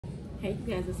Hey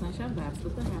you guys, it's Sunshine Vibes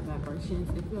with the High Vibrations.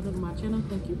 If you're new to my channel,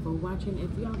 thank you for watching.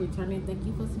 If you are returning, thank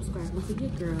you for subscribing to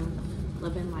your girl.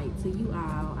 Love and light to you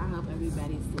all. I hope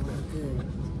everybody's doing good.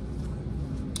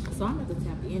 So I'm about to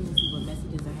tap in and see what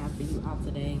messages I have for you all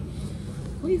today.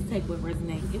 Please take what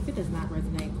resonates. If it does not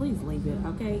resonate, please leave it,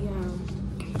 okay, y'all?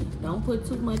 Don't put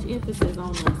too much emphasis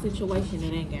on the situation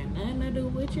that ain't got nothing to do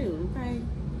with you, okay?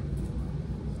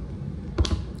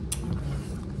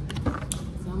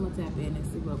 I'm gonna tap in and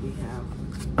see what we have.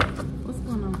 What's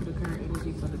going on for the current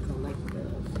energy for the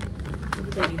collective? What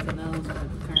do they need to know for the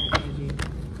current energy?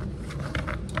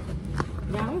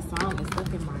 Y'all, this song is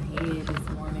stuck in my head this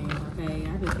morning, okay?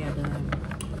 I just got done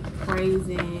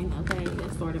praising, okay?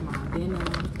 It started my dinner,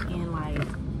 and like,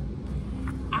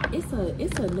 it's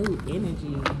a new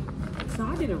energy. So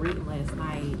I did a reading last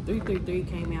night. 333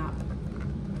 came out.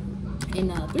 And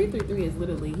 333 is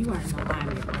literally, you are in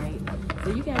alignment, right? So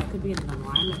you guys could be in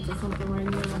alignment for something right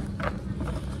now.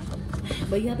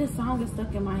 But yeah, this song is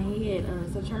stuck in my head.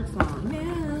 It's a church song.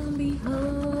 Now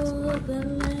behold the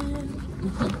Lamb,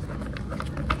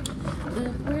 the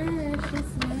precious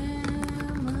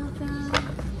Lamb of God.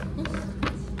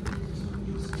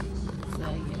 So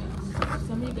yeah,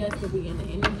 some of you guys could be in the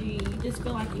energy. You just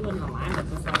feel like you're in alignment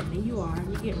for something. And you are.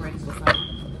 You're getting ready for something.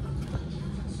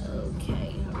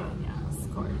 Okay.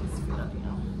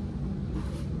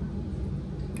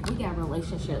 We got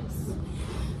relationships.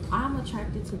 I'm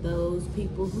attracted to those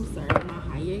people who serve my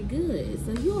higher good.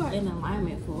 So you are in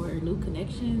alignment for new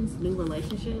connections, new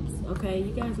relationships. Okay,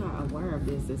 you guys are aware of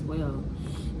this as well.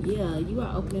 Yeah, you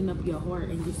are opening up your heart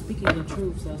and you're speaking the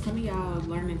truth. So some of y'all are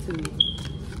learning to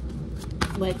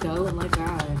let go and let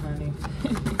God, honey.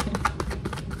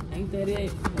 Ain't that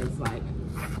it? It's like,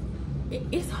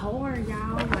 it's hard,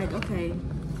 y'all. Like, okay,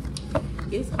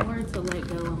 it's hard to let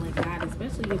go and let God,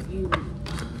 especially if you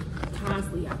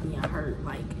constantly are being hurt.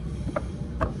 Like,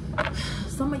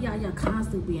 some of y'all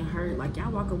constantly being hurt. Like, y'all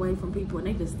walk away from people and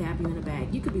they just stab you in the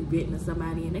back. You could be venting to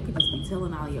somebody and they could just be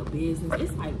telling all your business.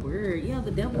 It's like weird. Yeah, the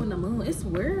devil in the moon. It's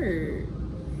weird.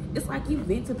 It's like you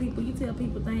vent to people, you tell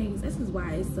people things. This is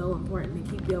why it's so important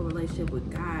to keep your relationship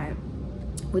with God,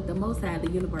 with the Most High,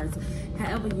 the universe,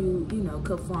 however you know,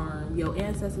 confirm your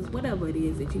ancestors, whatever it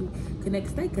is that you connect,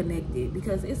 stay connected.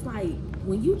 Because it's like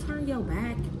when you turn your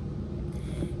back,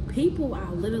 people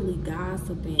are literally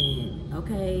gossiping,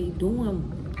 okay,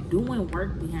 doing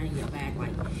work behind your back.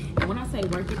 Like, and when I say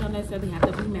work, it don't necessarily have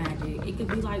to be magic. It could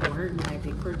be like word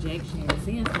magic, projection,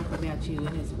 seeing stuff about you,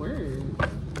 and it's weird.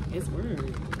 It's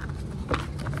weird.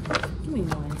 Give me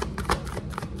one.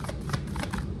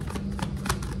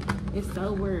 It's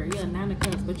so weird. Yeah, 9 of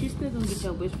Cups, but you still gonna get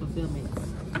your wish fulfillment.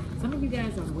 Some of you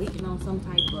guys are waiting on some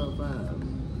type of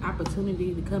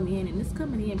opportunity to come in, and it's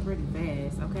coming in pretty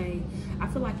fast, okay? I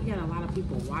feel like you got a lot of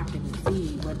people watching to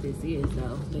see what this is,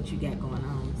 though, that you got going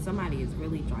on. Somebody is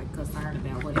really like concerned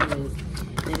about what it is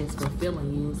that is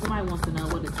fulfilling you. Somebody wants to know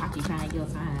what is occupying your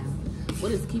time,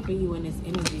 what is keeping you in this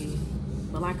energy.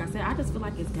 But like I said, I just feel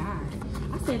like it's God.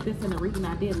 I said this in a reading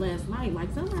I did last night.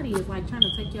 Like, somebody is like trying to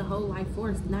take your whole life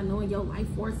force, not knowing your life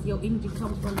force, your energy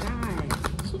comes from God.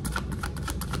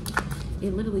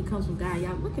 It literally comes from God.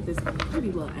 Y'all, look at this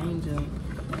pretty little angel.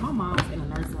 My mom's in a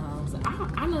nursing home. So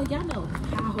I know, y'all know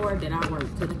how hard that I work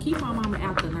to keep my mama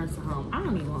out the nursing home. I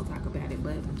don't even want to talk about it,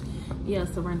 but yeah,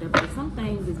 surrender. But some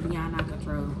things is beyond our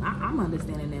control. I'm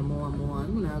understanding that more and more,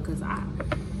 you know, because I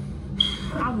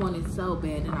wanted so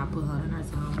bad that I put her in a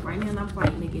nursing home. Right now, I'm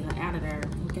fighting to get her out of there,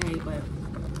 okay? But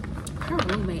her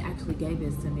roommate actually gave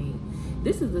this to me.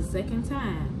 This is the second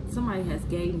time somebody has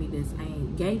gave me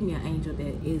an angel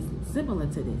that is similar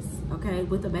to this, okay,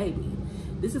 with a baby.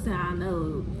 This is how I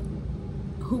know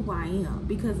who I am,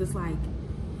 because it's like,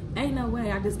 ain't no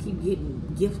way I just keep getting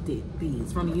gifted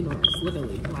these from the universe,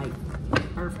 literally, like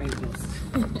earth angels.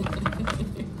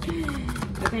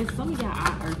 Okay, some of y'all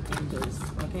are earth angels,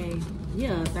 okay?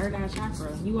 Yeah, third eye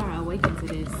chakra, you are awakened to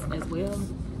this as well.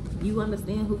 You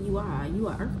understand who you are. You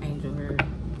are earth angel here.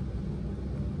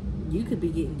 You could be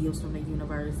getting gifts from the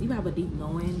universe. You have a deep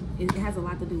knowing. It has a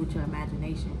lot to do with your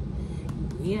imagination.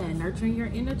 Yeah, nurturing your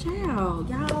inner child.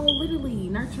 Y'all, literally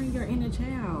nurturing your inner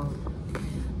child.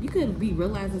 You could be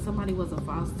realizing somebody was a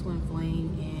false twin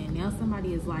flame, and now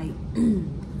somebody is like in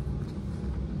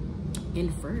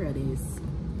fear of this.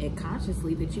 And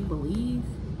consciously that you believe,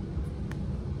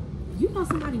 you know,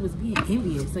 somebody was being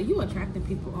envious. So you attracting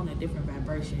people on a different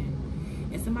vibration.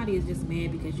 And somebody is just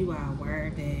mad because you are aware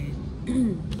that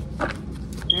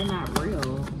they're not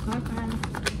real. Okay?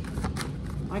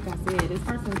 Like I said, this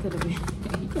person could have been,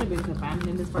 you could have been confiding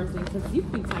in this person, because you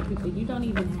can be type people, you don't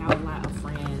even have a lot of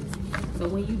friends. So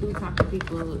when you do talk to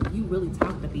people, you really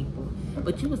talk to people.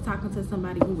 But you was talking to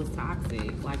somebody who was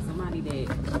toxic, like somebody that,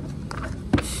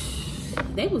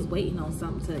 they was waiting on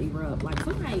something to erupt. Like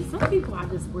some people are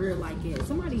just weird like it.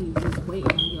 Somebody just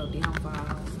waiting on your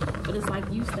downfall. But it's like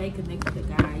you stay connected to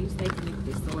God, you stay connected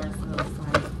to source. So it's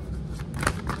like,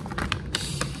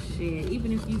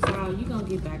 even if you fall, you gonna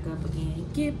get back up again.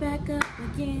 Get back up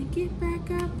again. Get back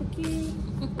up again.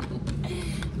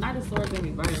 Knight of Swords in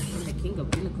reverse and the King of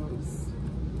Pentacles.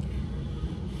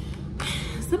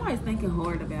 Somebody's thinking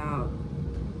hard about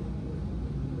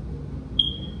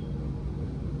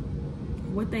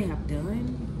what they have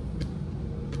done.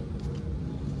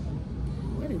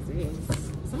 What is this?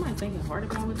 Somebody's thinking hard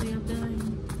about what they have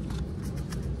done.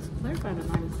 Clarify the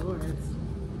Knight of Swords.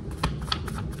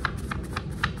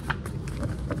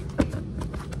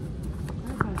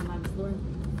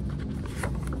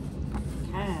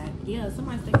 Yeah,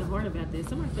 somebody's thinking hard about this.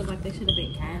 Somebody feels like they should have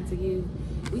been kind to you.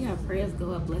 We have prayers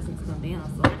go up, blessings come down.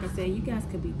 So like I said, you guys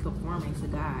could be conforming to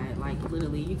God. Like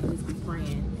literally, you can just be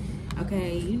praying.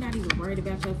 Okay, you're not even worried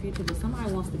about your future, but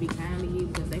somebody wants to be kind to you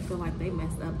because they feel like they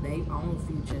messed up their own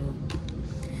future.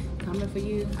 Coming for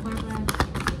you, Clarify.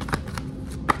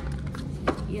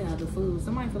 Yeah, the Fool.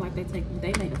 Somebody feel like they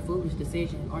made a foolish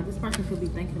decision, or this person could be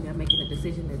thinking about making a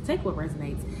decision to take what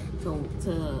resonates to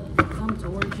come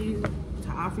towards you, to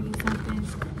offer you something.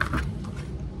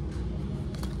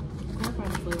 Clarify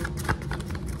the Fool.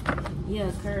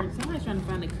 Yeah, courage. Somebody's trying to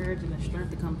find the courage and the strength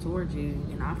to come towards you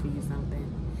and offer you something.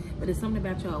 But it's something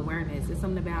about your awareness. It's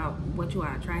something about what you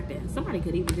are attracting. Somebody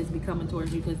could even just be coming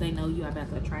towards you because they know you are about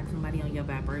to attract somebody on your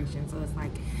vibration. So it's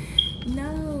like,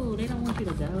 no, they don't want you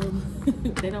to go.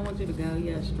 They don't want you to go.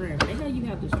 Yeah, strength. They know you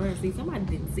have the strength. See, somebody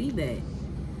didn't see that.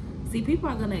 See, people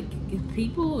are gonna,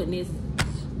 and it's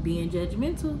being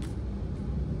judgmental.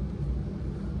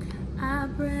 I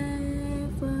pray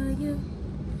for you.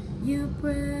 You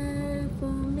pray for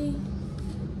me.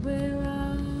 We're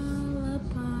all a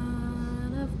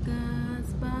part of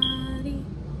God's body.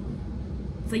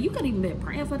 So you could even be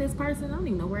praying for this person. I don't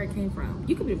even know where it came from.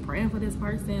 You could be praying for this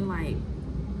person. Like,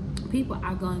 people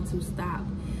are going to stop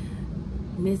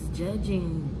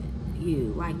misjudging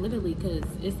you. Like, literally, because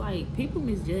it's like people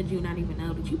misjudge you and not even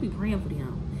know that you be praying for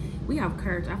them. We have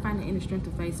courage. I find the inner strength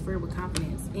to face fear with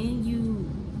confidence. And you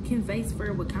can face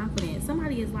fear with confidence.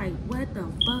 Somebody is like, what the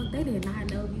fuck? They did not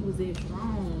know you was this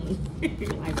strong.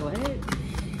 Like, what?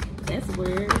 That's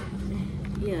weird.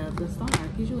 Yeah, the star,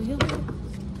 because you're a healer.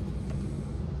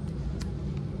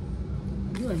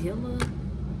 You a healer?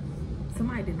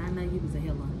 Somebody did not know you was a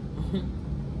healer.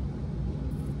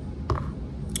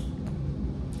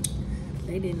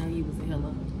 They didn't know you was a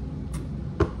healer.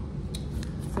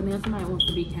 So now somebody wants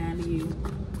to be kind to you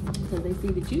because they see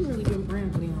that you really been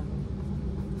praying for them.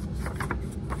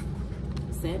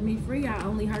 Set me free. I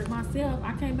only hurt myself.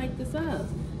 I can't make this up.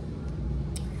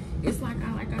 It's like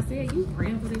I said, you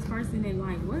praying for this person and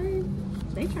like,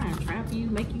 what? They try and trap you,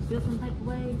 make you feel some type of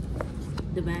way.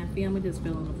 Divine family just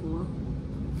fell on the floor.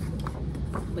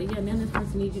 But yeah, now this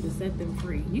person needs you to set them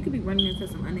free. You could be running into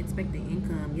some unexpected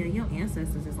income. Yeah, your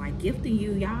ancestors is like gifting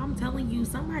you. Y'all, I'm telling you,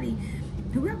 somebody,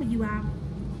 whoever you are,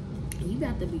 you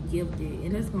got to be gifted.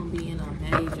 And it's going to be in a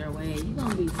major way. You're going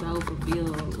to be so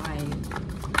fulfilled. Like,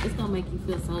 it's going to make you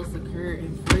feel so secure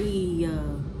and free.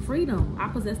 Freedom. I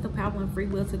possess the power and free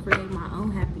will to create my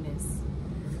own happiness.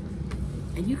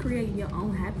 And you creating your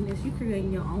own happiness. You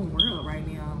creating your own world right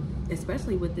now.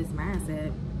 Especially with this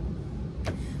mindset.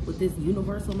 With this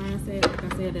universal mindset, like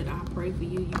I said, that I pray for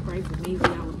you, you pray for me, we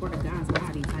are a part of God's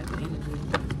body type of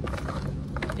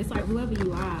energy. It's like whoever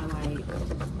you are, like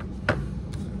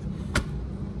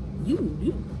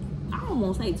you I don't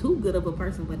want to say too good of a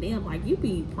person, but damn, like you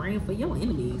be praying for your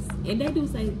enemies. And they do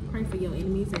say pray for your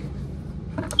enemies, and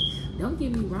don't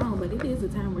get me wrong, but it is a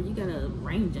time where you gotta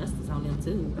rain justice on them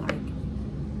too.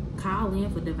 Like call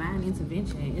in for divine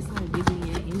intervention. It's like giving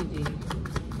me that energy.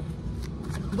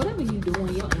 Whatever you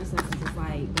doing, your ancestors is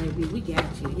like, baby, we got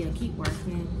you. Yeah, keep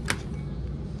working.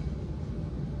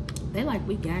 They like,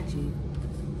 we got you.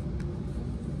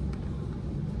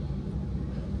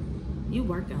 You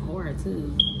working hard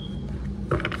too.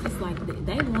 It's like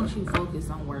they want you focused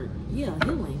on work. Yeah,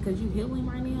 healing, because you healing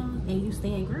right now and you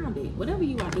staying grounded. Whatever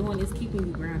you are doing is keeping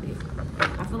you grounded.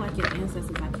 I feel like your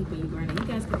ancestors are keeping you grounded. You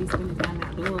guys could be spending time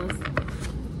outdoors,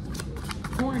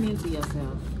 pouring into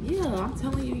yourself. Yeah, I'm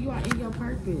telling you, you are in your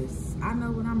purpose. I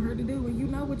know what I'm here to do, and you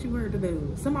know what you here to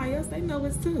do. Somebody else, they know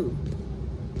it too.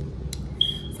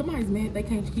 Somebody's mad they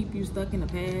can't keep you stuck in the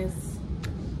past.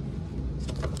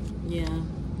 Yeah,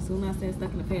 soon as I said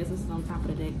stuck in the past, this is on top of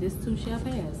the deck. This too shall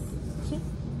pass.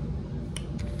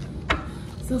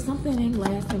 So something ain't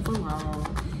lasting for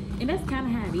long. And that's kind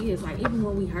of how it is. Like, even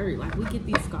when we hurt, like, we get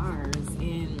these scars.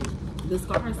 And the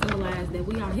scars symbolize that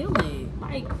we are healing.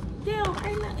 Like, damn,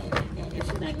 that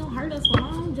shit ain't gonna hurt us for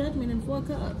long. Judgment in 4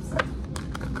 cups.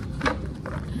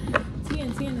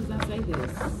 10 as I say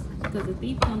this. Because the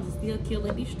thief comes to steal, kill,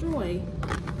 and destroy.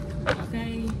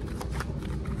 Okay?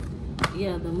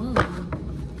 Yeah, the moon.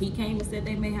 He came and said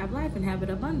they may have life and have it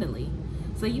abundantly.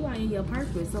 So you are in your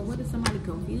purpose. So what is somebody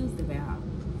confused about?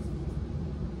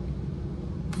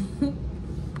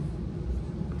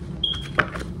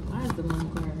 Why is the moon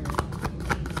card?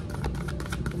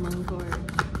 The moon card.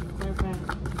 Clarify.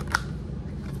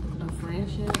 A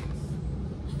friendship.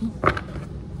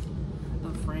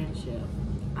 A friendship.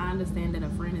 I understand that a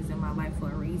friend is in my life for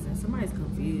a reason. Somebody's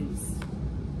confused.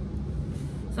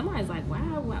 Somebody's like, why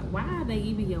are they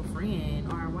even your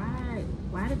friend? Or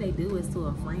why did they do this to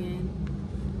a friend?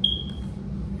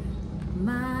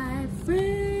 My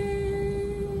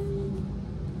friend.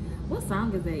 What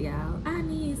song is that, y'all? I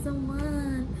need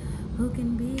someone who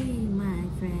can be my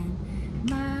friend.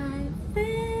 My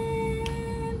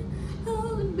friend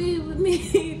who can be with me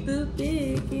through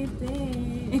thick and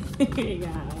thin.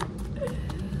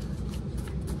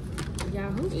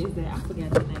 Y'all, who is that? I forgot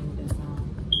the name of that song.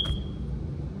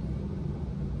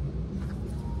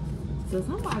 So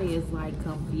somebody is like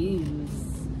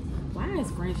confused. Why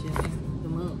is friendship the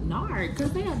moon?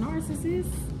 Because they are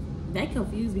narcissists. They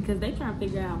confused because they trying to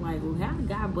figure out like, well, how did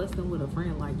God bust them with a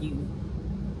friend like you?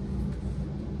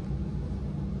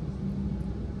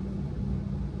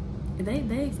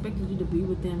 They expected you to be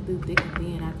with them through thick and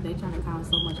thin after they trying to cause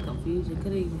so much confusion.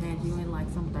 Could have even had you in like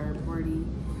some third party.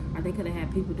 Or they could have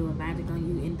had people doing magic on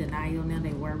you in denial. Now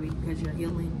they worry because you're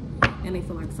healing. And they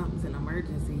feel like something's an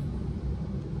emergency.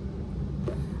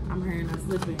 I'm hearing I'm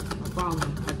slipping, I'm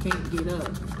falling, I can't get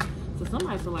up. So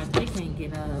somebody feel like they can't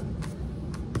get up.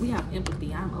 We have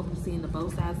empathy. I'm open to seeing the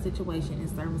both sides situation. In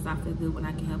service, I feel good when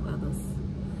I can help others.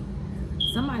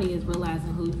 Somebody is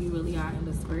realizing who you really are in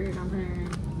the spirit. I'm hearing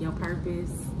your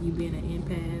purpose, you being an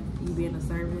empath, you being a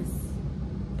service,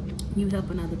 you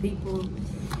helping other people.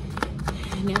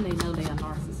 And now they know they are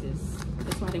narcissists.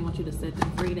 That's why they want you to set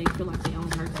them free. They feel like they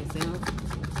only hurt themselves.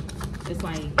 It's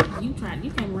like you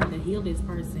can't run to heal this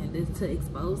person, to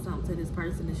expose something to this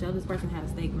person, to show this person how to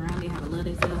stay grounded, how to love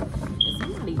themselves. And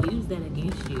somebody used that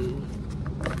against you.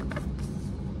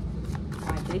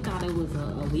 Like they thought it was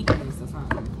a weakness or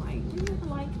something. Like,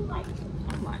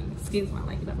 I'm like, excuse my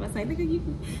language. I'm gonna say,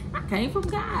 nigga, I came from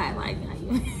God. Like,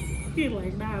 you're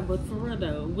like, nah, but for real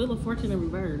though, Wheel of Fortune in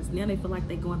reverse. Now they feel like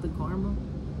they going through karma.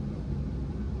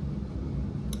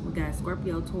 We got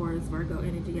Scorpio, Taurus, Virgo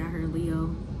energy. I heard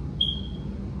Leo.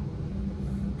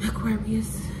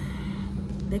 Aquarius,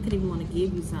 they could even want to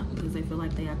give you something because they feel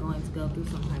like they are going to go through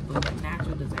some type of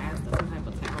natural disaster, some type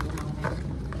of terrible moment.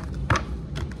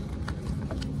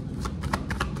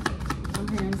 I'm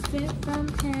hearing sent from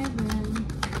heaven.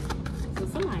 So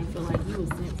somebody feel like you was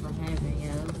sent from heaven,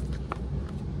 yeah.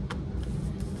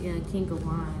 Yeah, King of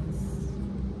Wands.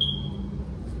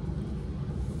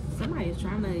 Somebody is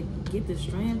trying to get the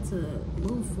strength to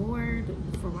move forward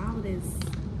from all of this.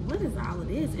 What is all of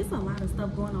this? It's a lot of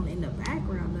stuff going on in the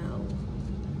background though.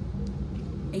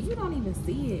 And you don't even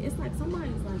see it. It's like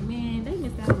somebody's like, man, they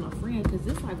missed out on a friend because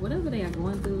it's like whatever they are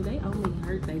going through, they only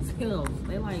hurt themselves.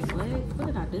 They like, what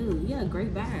did I do? Yeah,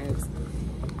 great vibes.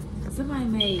 Somebody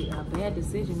made a bad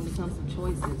decision when it comes to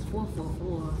choices.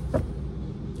 444.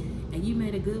 And you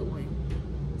made a good one.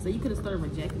 So you could have started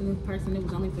rejecting this person. It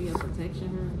was only for your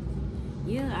protection.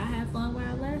 Yeah, I had fun while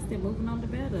it lasted. Moving on to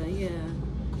better. Yeah.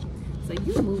 So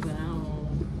you moving on.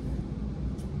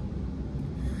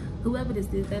 Whoever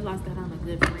this is, they lost out on a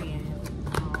good friend.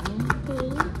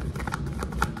 Cool.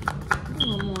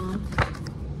 One more.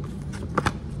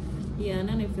 Yeah, and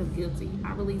then they feel guilty.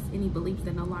 I release any beliefs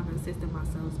that no longer assist in my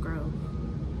soul's growth.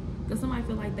 Because somebody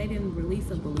feel like they didn't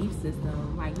release a belief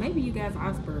system. Like maybe you guys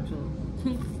are spiritual.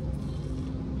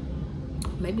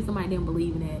 Maybe somebody didn't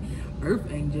believe in that earth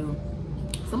angel.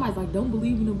 Somebody's like, don't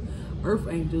believe in them earth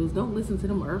angels. Don't listen to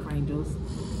them earth angels.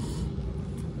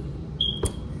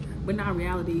 But in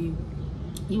reality,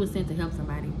 you were sent to help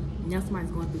somebody. Now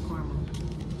somebody's going through karma.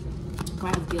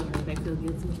 Why is guilt? They feel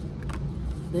guilty.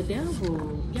 The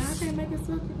devil. Y'all can't make it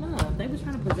something up. They were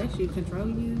trying to possess you, control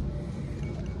you,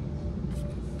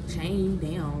 chain you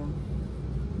down,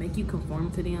 make you conform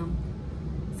to them.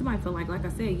 Somebody feel like I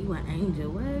said, you an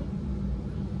angel. What?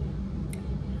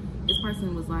 This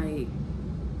person was like,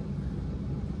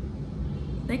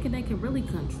 they can really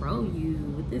control you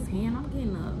with this hand. I'm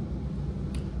getting a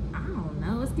don't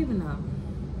know. It's giving up.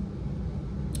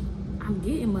 I'm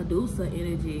getting Medusa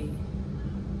energy.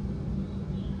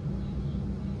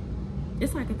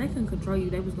 It's like if they couldn't control you,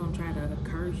 they was gonna try to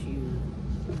curse you.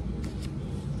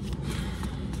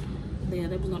 Yeah,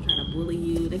 they was gonna try to bully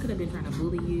you. They could have been trying to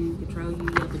bully you, control you,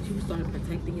 yeah, but you started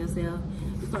protecting yourself.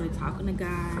 You started talking to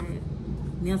God.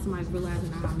 Now somebody's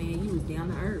realizing, oh man, you was down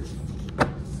to earth.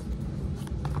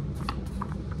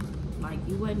 Like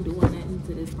you wasn't doing nothing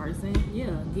to this person.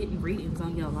 Yeah, getting readings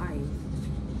on your life.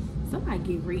 Somebody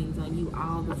get readings on you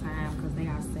all the time because they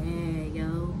are sad,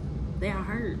 yo. They are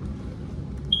hurt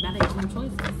by their own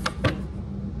choices.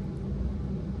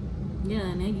 Yeah,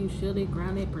 and then you shielded,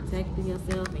 grounded, protecting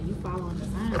yourself, and you following the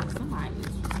signs. Somebody is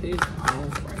pissed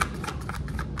off right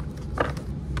now.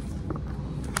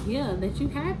 Yeah, that you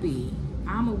happy.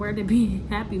 I'm aware that being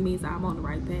happy means I'm on the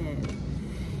right path.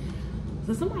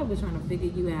 So somebody was trying to figure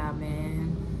you out,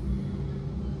 man.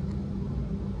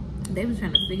 They was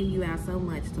trying to figure you out so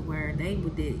much to where they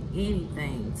would do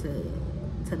anything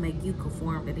to make you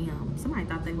conform to them. Somebody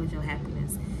thought they was your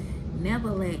happiness.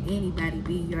 Never let anybody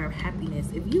be your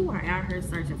happiness. If you are out here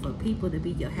searching for people to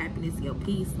be your happiness, your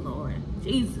peace, Lord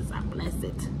Jesus, I bless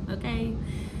it. Okay?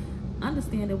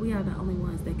 Understand that we are the only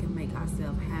ones that can make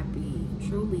ourselves happy,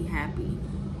 truly happy.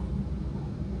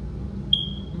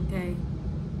 Okay?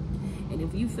 And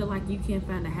if you feel like you can't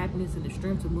find the happiness and the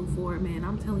strength to move forward, man,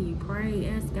 I'm telling you, pray,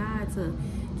 ask God to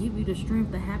give you the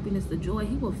strength, the happiness, the joy.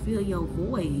 He will fill your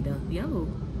void. Yo.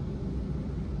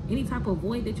 Any type of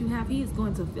void that you have, he is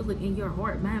going to fill it in your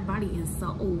heart, mind, body, and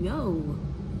soul. Yo.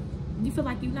 You feel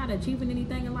like you're not achieving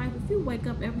anything in life? If you wake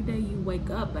up every day, you wake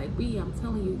up, baby. I'm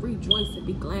telling you, rejoice and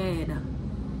be glad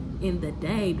in the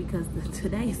day, because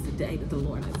today is the day that the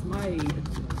Lord has made.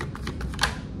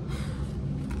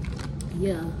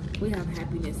 Yeah, we have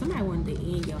happiness. Somebody wanted to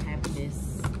end your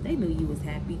happiness. They knew you was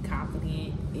happy,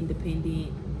 confident,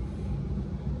 independent.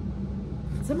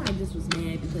 Somebody just was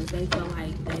mad because they felt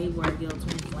like they were your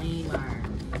twin flame or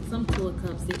some Two of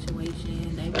Cups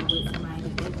situation. They were with somebody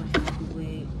that they weren't happy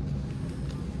with.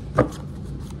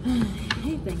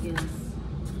 Anything else?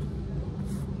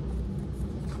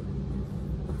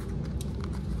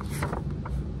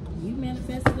 You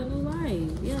manifested a new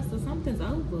life. Yeah, so something's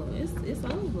over. It's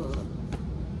over.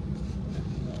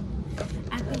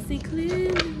 I can see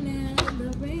clearly now.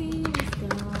 The rain is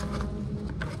gone.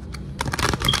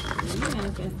 You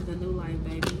manifested a new life,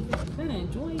 baby. You better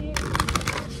enjoy it.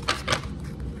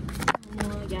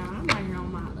 Y'all, I'm right here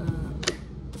on my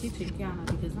kitchen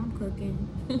counter because I'm cooking.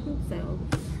 So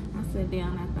I sit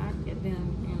down after I get them,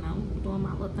 you know, doing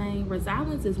my little thing.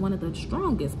 Resilience is one of the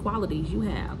strongest qualities you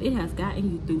have. It has gotten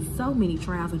you through so many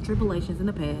trials and tribulations in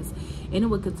the past, and it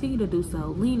will continue to do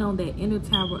so. Lean on that inner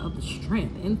tower of the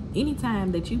strength, and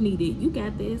anytime that you need it, you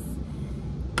got this.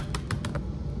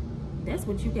 That's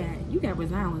what you got. You got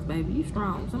resilience, baby. You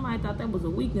strong. Somebody thought that was a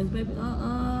weakness, baby.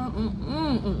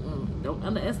 Don't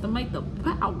underestimate the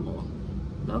power.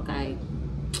 Okay?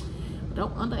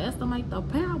 Don't underestimate the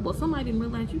power. Somebody didn't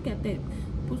realize you got that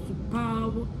pussy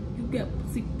power. You got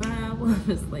pussy power.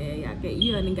 It's like, okay,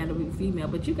 you ain't got to be female,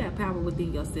 but you got power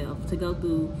within yourself to go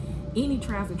through any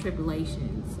trials and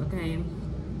tribulations, okay?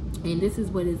 And this is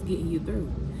what is getting you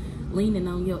through. Leaning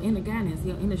on your inner guidance,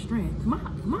 your inner strength.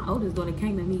 My oldest daughter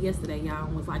came to me yesterday, y'all,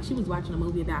 and was like, she was watching a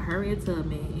movie about Harriet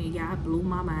Tubman, and y'all blew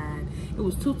my mind. It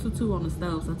was 222 on the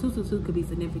stove, so 222 could be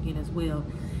significant as well.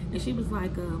 And she was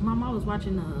like, my mom was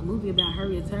watching a movie about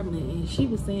Harriet Tubman, and she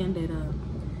was saying that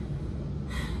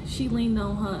she leaned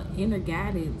on her inner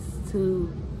guidance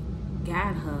to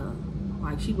guide her.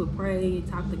 Like, she would pray,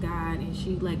 talk to God, and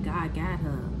she let God guide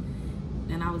her.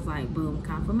 And I was like, boom,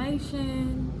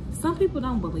 confirmation. Some people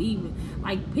don't believe it.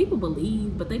 Like, people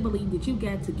believe, but they believe that you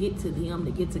got to get to them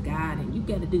to get to God, and you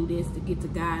got to do this to get to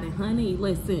God. And honey,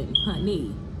 listen,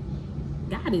 honey,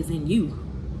 God is in you.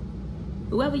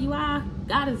 Whoever you are,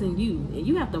 God is in you. And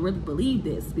you have to really believe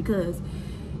this, because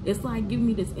it's like giving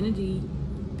me this energy.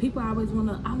 People always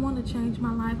I want to change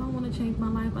my life. I want to change my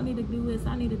life. I need to do this.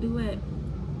 I need to do it.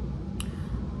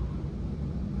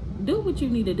 Do what you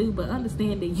need to do, but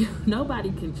understand that nobody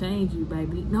can change you,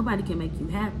 baby. Nobody can make you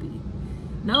happy.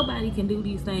 Nobody can do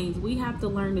these things. We have to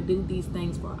learn to do these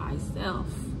things for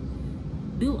ourselves.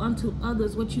 Do unto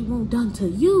others what you want done to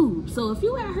you. So if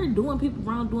you out here doing people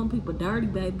wrong, doing people dirty,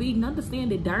 baby,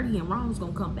 understand that dirty and wrong is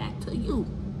going to come back to you.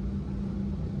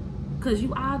 Because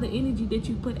you are the energy that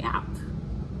you put out.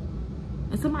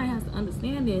 And somebody has to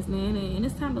understand this, man. And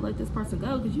it's time to let this person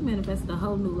go, because you manifested a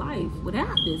whole new life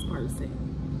without this person.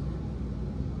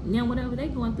 Now, whatever they're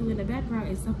going through in the background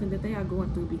is something that they are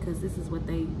going through because this is what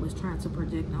they was trying to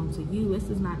project onto you. This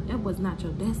is not, it was not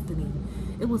your destiny.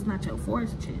 It was not your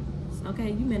fortune. Okay,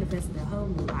 you manifested a whole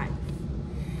new life.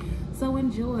 So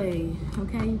enjoy,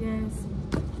 okay, you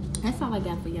guys? That's all I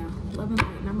got for y'all. Love and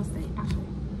light. Namaste. Ashe.